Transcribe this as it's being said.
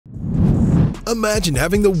Imagine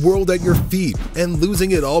having the world at your feet and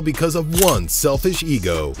losing it all because of one selfish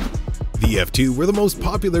ego. The F2 were the most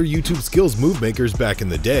popular YouTube skills move makers back in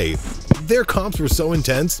the day. Their comps were so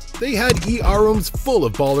intense, they had ER rooms full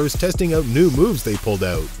of ballers testing out new moves they pulled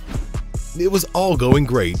out. It was all going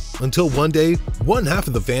great, until one day, one half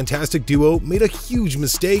of the fantastic duo made a huge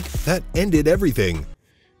mistake that ended everything.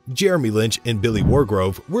 Jeremy Lynch and Billy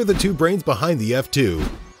Wingrove were the two brains behind the F2.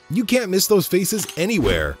 You can't miss those faces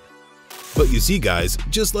anywhere. But you see guys,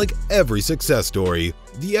 just like every success story,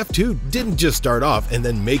 the F2 didn't just start off and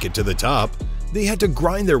then make it to the top. They had to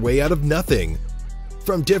grind their way out of nothing.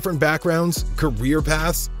 From different backgrounds, career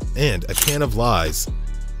paths, and a can of lies.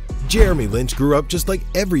 Jeremy Lynch grew up just like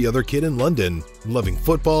every other kid in London, loving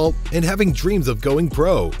football and having dreams of going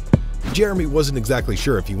pro. Jeremy wasn't exactly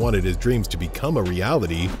sure if he wanted his dreams to become a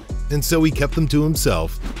reality, and so he kept them to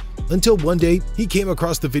himself. Until one day, he came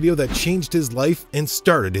across the video that changed his life and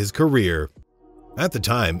started his career. At the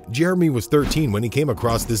time, Jeremy was 13 when he came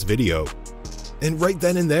across this video. And right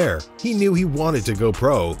then and there, he knew he wanted to go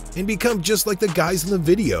pro and become just like the guys in the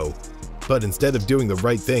video. But instead of doing the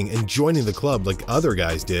right thing and joining the club like other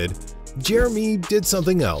guys did, Jeremy did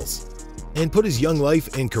something else and put his young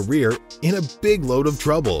life and career in a big load of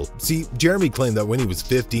trouble. See, Jeremy claimed that when he was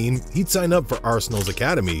 15, he'd sign up for Arsenal's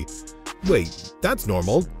academy. Wait, that's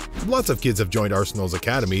normal. Lots of kids have joined Arsenal's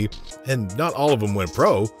academy, and not all of them went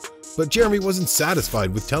pro, but Jeremy wasn't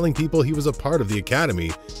satisfied with telling people he was a part of the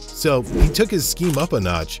academy, so he took his scheme up a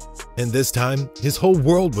notch. And this time, his whole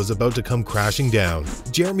world was about to come crashing down.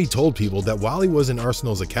 Jeremy told people that while he was in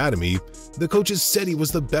Arsenal's academy, the coaches said he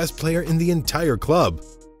was the best player in the entire club.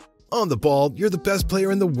 On the ball, you're the best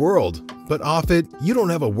player in the world, but off it, you don't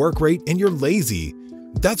have a work rate and you're lazy.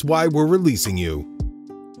 That's why we're releasing you.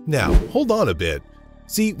 Now, hold on a bit.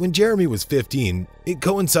 See, when Jeremy was 15, it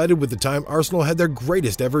coincided with the time Arsenal had their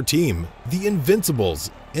greatest ever team, the Invincibles,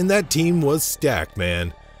 and that team was stacked,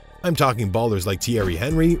 man. I'm talking ballers like Thierry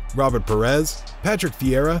Henry, Robert Perez, Patrick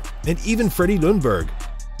Vieira, and even Freddie Lundberg.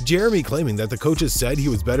 Jeremy claiming that the coaches said he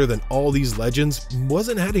was better than all these legends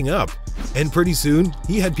wasn't adding up, and pretty soon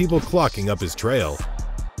he had people clocking up his trail.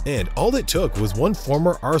 And all it took was one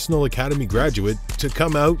former Arsenal Academy graduate to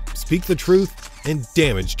come out, speak the truth, and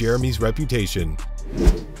damage Jeremy's reputation.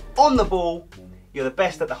 On the ball, you're the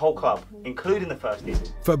best at the whole club, including the first team.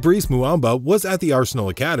 Fabrice Muamba was at the Arsenal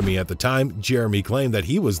Academy at the time Jeremy claimed that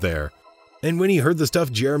he was there. And when he heard the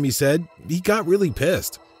stuff Jeremy said, he got really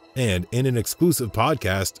pissed. And in an exclusive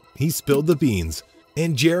podcast, he spilled the beans.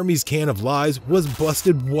 And Jeremy's can of lies was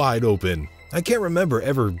busted wide open. I can't remember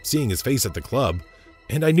ever seeing his face at the club,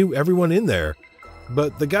 and I knew everyone in there.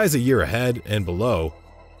 But the guys a year ahead and below,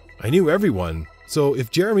 I knew everyone. So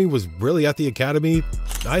if Jeremy was really at the academy,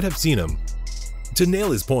 I'd have seen him. To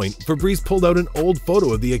nail his point, Fabrice pulled out an old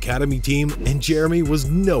photo of the academy team and Jeremy was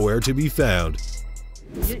nowhere to be found.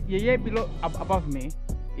 Yeah, below, above me,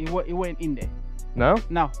 it went in there. No?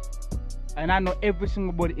 No. And I know every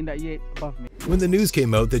single body in that year above me. When the news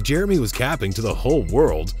came out that Jeremy was capping to the whole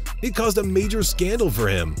world, it caused a major scandal for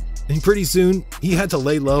him. And pretty soon, he had to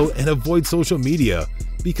lay low and avoid social media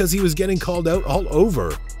because he was getting called out all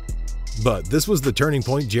over. But this was the turning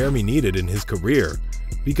point Jeremy needed in his career,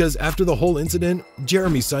 because after the whole incident,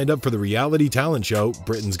 Jeremy signed up for the reality talent show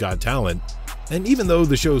Britain's Got Talent, and even though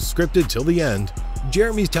the show's scripted till the end,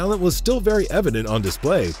 Jeremy's talent was still very evident on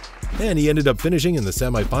display, and he ended up finishing in the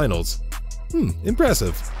semi-finals.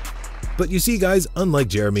 Impressive. But you see guys, unlike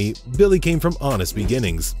Jeremy, Billy came from honest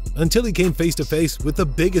beginnings, until he came face to face with the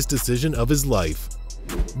biggest decision of his life.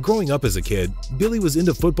 Growing up as a kid, Billy was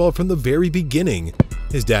into football from the very beginning.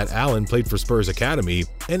 His dad Alan played for Spurs Academy,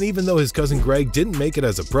 and even though his cousin Greg didn't make it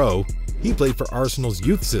as a pro, he played for Arsenal's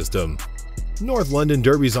youth system. North London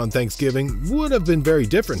derbies on Thanksgiving would have been very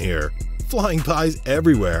different here, flying pies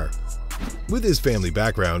everywhere. With his family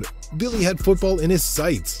background, Billy had football in his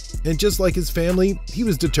sights, and just like his family, he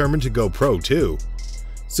was determined to go pro too.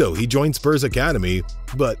 So he joined Spurs Academy,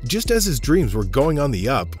 but just as his dreams were going on the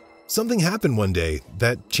up, something happened one day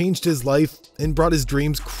that changed his life and brought his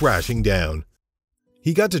dreams crashing down.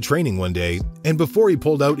 He got to training one day, and before he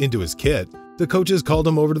pulled out into his kit, the coaches called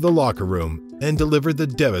him over to the locker room and delivered the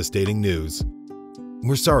devastating news.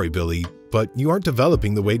 "We're sorry, Billy, but you aren't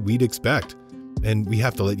developing the way we'd expect, and we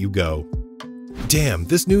have to let you go." Damn,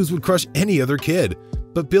 this news would crush any other kid,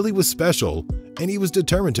 but Billy was special, and he was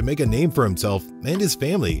determined to make a name for himself and his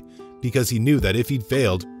family, because he knew that if he'd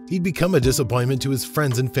failed, he'd become a disappointment to his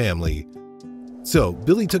friends and family. So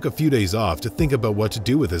Billy took a few days off to think about what to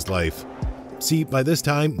do with his life. See, by this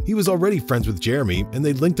time, he was already friends with Jeremy and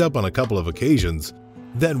they linked up on a couple of occasions.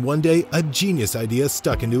 Then one day, a genius idea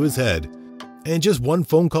stuck into his head. and just one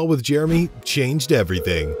phone call with Jeremy changed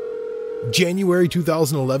everything. January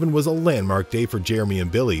 2011 was a landmark day for Jeremy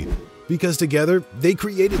and Billy, because together they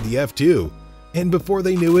created the F2, and before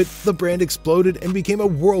they knew it, the brand exploded and became a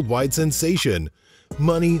worldwide sensation.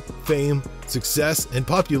 Money, fame, success, and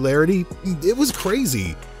popularity, it was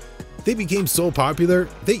crazy. They became so popular,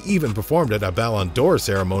 they even performed at a Ballon d'Or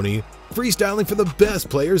ceremony, freestyling for the best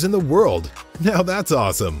players in the world. Now that's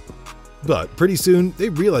awesome. But pretty soon, they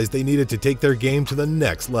realized they needed to take their game to the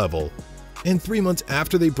next level. And 3 months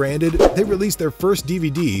after they branded, they released their first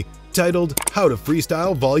DVD titled How to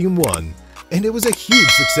Freestyle Volume 1, and it was a huge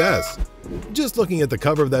success. Just looking at the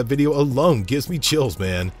cover of that video alone gives me chills,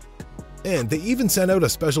 man. And they even sent out a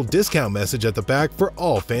special discount message at the back for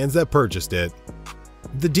all fans that purchased it.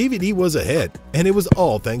 The DVD was a hit, and it was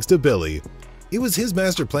all thanks to Billy. It was his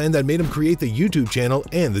master plan that made him create the YouTube channel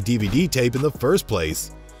and the DVD tape in the first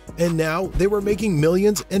place. And now they were making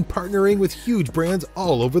millions and partnering with huge brands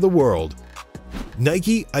all over the world.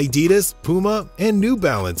 Nike, Adidas, Puma, and New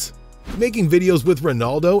Balance. Making videos with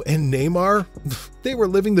Ronaldo and Neymar, they were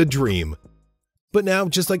living the dream. But now,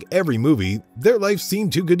 just like every movie, their life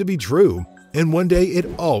seemed too good to be true, and one day it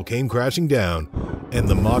all came crashing down, and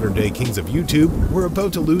the modern-day kings of YouTube were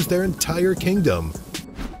about to lose their entire kingdom.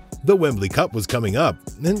 The Wembley Cup was coming up,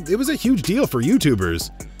 and it was a huge deal for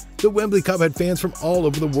YouTubers. The Wembley Cup had fans from all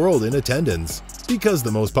over the world in attendance, because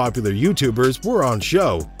the most popular YouTubers were on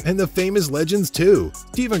show, and the famous legends too.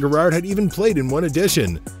 Steven Gerrard had even played in one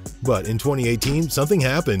edition. But in 2018, something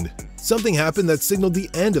happened. Something happened that signaled the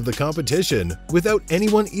end of the competition, without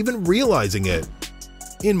anyone even realizing it.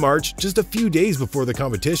 In March, just a few days before the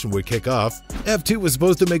competition would kick off, F2 was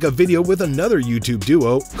supposed to make a video with another YouTube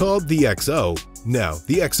duo called the XO. Now,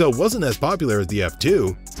 the XO wasn't as popular as the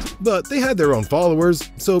F2, but they had their own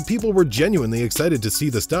followers, so people were genuinely excited to see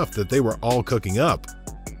the stuff that they were all cooking up.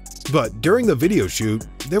 But during the video shoot,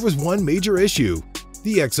 there was one major issue.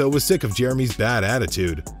 The XO was sick of Jeremy's bad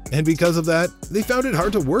attitude, and because of that, they found it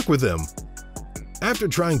hard to work with him. After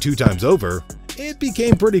trying 2 times over, it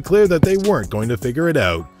became pretty clear that they weren't going to figure it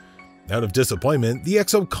out. Out of disappointment, the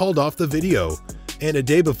XO called off the video, and a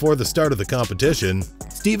day before the start of the competition,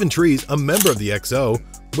 Stephen Trees, a member of the XO,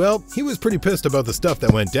 well, he was pretty pissed about the stuff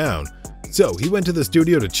that went down. So he went to the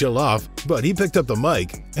studio to chill off, but he picked up the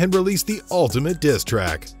mic and released the ultimate diss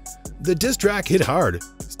track. The diss track hit hard.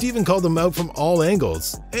 Stephen called them out from all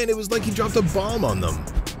angles, and it was like he dropped a bomb on them.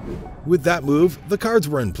 With that move, the cards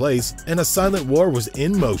were in place, and a silent war was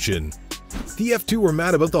in motion. The F2 were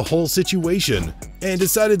mad about the whole situation, and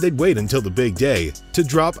decided they'd wait until the big day to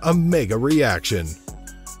drop a mega reaction.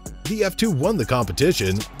 The F2 won the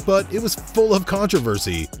competition, but it was full of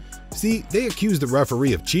controversy. See, they accused the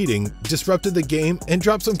referee of cheating, disrupted the game, and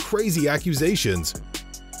dropped some crazy accusations.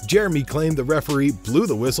 Jeremy claimed the referee blew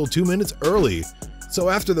the whistle 2 minutes early, so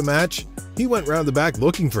after the match, he went round the back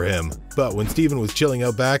looking for him, but when Stephen was chilling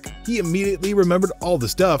out back, he immediately remembered all the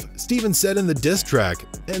stuff Stephen said in the diss track,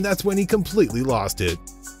 and that's when he completely lost it.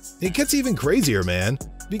 It gets even crazier, man,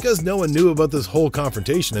 because no one knew about this whole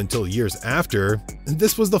confrontation until years after, and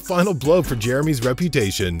this was the final blow for Jeremy's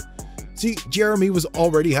reputation. See, Jeremy was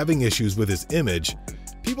already having issues with his image.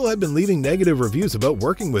 People had been leaving negative reviews about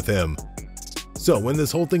working with him. So when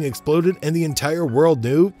this whole thing exploded and the entire world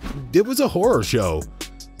knew, it was a horror show.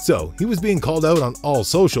 So he was being called out on all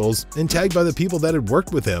socials and tagged by the people that had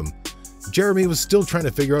worked with him. Jeremy was still trying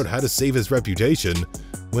to figure out how to save his reputation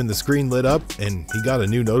when the screen lit up and he got a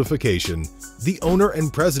new notification. The owner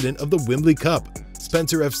and president of the Wembley Cup,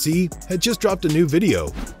 Spencer FC, had just dropped a new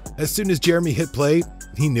video. As soon as Jeremy hit play,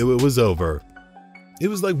 he knew it was over. It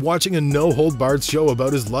was like watching a no-hold-barred show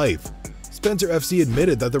about his life. Spencer FC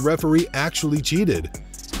admitted that the referee actually cheated,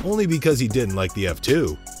 only because he didn't like the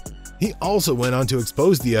F2. He also went on to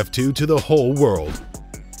expose the F2 to the whole world,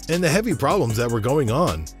 and the heavy problems that were going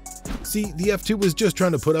on. See, the F2 was just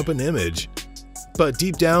trying to put up an image, but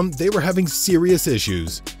deep down, they were having serious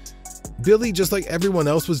issues. Billy, just like everyone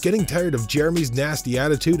else, was getting tired of Jeremy's nasty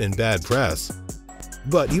attitude and bad press.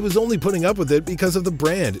 But he was only putting up with it because of the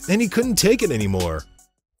brand, and he couldn't take it anymore.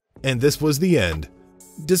 And this was the end.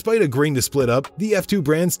 Despite agreeing to split up, the F2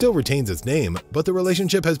 brand still retains its name, but the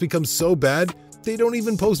relationship has become so bad, they don't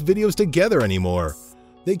even post videos together anymore.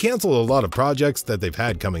 They canceled a lot of projects that they've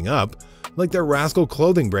had coming up, like their Rascal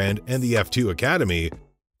clothing brand and the F2 Academy.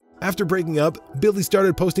 After breaking up, Billy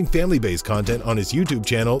started posting family-based content on his YouTube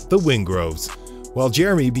channel, The Wingroves, while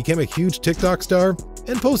Jeremy became a huge TikTok star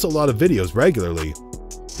and posts a lot of videos regularly.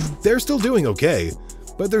 They're still doing okay,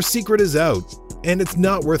 but their secret is out, and it's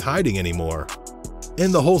not worth hiding anymore.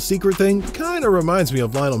 And the whole secret thing kinda reminds me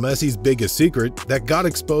of Lionel Messi's biggest secret that got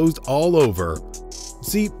exposed all over.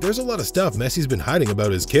 See, there's a lot of stuff Messi's been hiding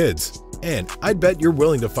about his kids, and I'd bet you're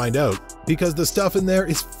willing to find out because the stuff in there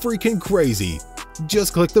is freaking crazy.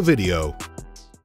 Just click the video.